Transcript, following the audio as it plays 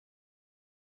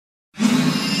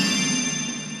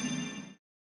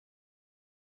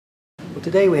Well,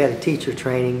 today we had a teacher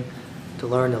training to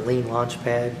learn the Lean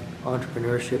Launchpad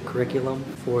entrepreneurship curriculum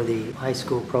for the high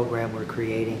school program we're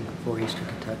creating for Eastern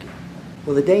Kentucky.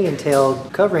 Well, the day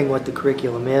entailed covering what the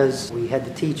curriculum is. We had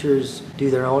the teachers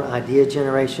do their own idea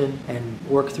generation and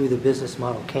work through the business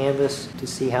model canvas to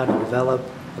see how to develop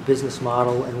a business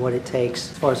model and what it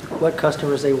takes as far as what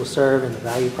customers they will serve and the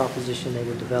value proposition they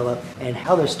will develop and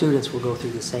how their students will go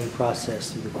through the same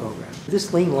process through the program.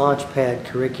 This Lean Launchpad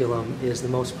curriculum is the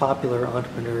most popular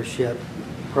entrepreneurship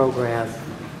program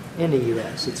in the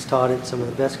U.S. It's taught at some of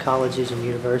the best colleges and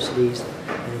universities,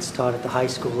 and it's taught at the high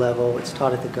school level. It's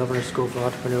taught at the Governor's School for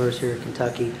Entrepreneurs here in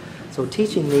Kentucky. So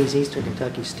teaching these Eastern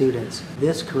Kentucky students,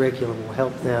 this curriculum will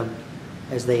help them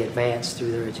as they advance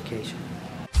through their education.